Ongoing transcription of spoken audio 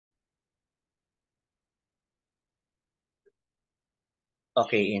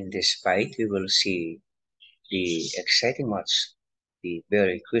Okay, in this fight, we will see the exciting match, the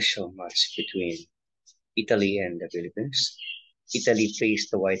very crucial match between Italy and the Philippines. Italy plays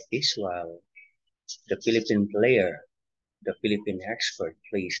the white piece while the the Philippine expert,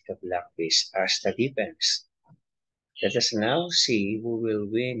 plays the black piece as the defense. Let us now see who will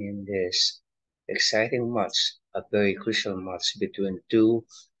win in this exciting match, a very crucial match between two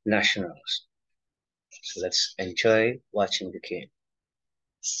nationals. So let's enjoy watching the game.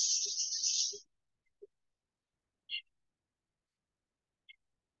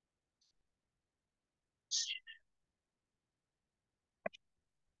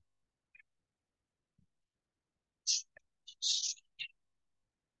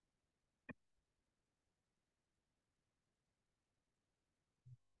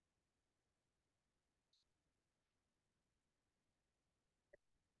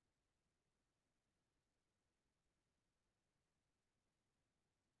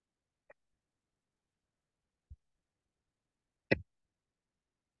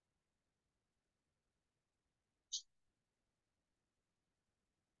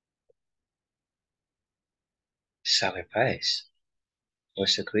 Sacrifice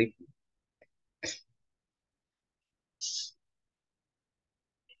was a great.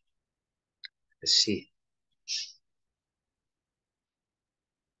 Let's see.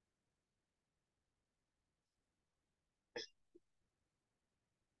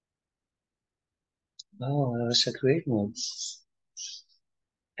 Oh, that was a great move.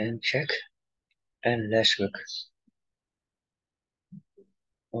 And check and let's look.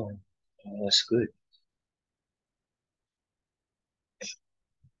 Oh, that was good.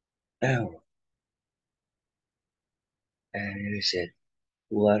 Oh, and here's it.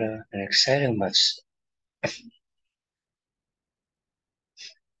 What an exciting match.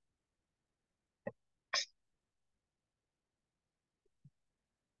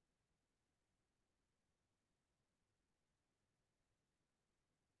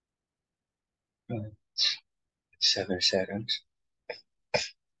 7 seconds.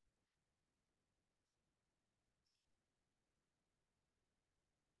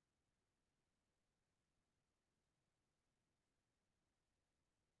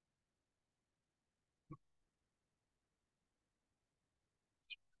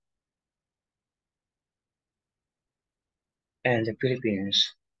 And the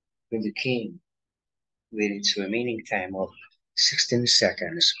Philippines will the king with its remaining time of 16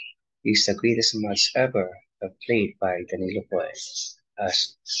 seconds is the greatest match ever played by Danilo Boy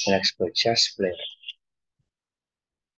as an expert chess player.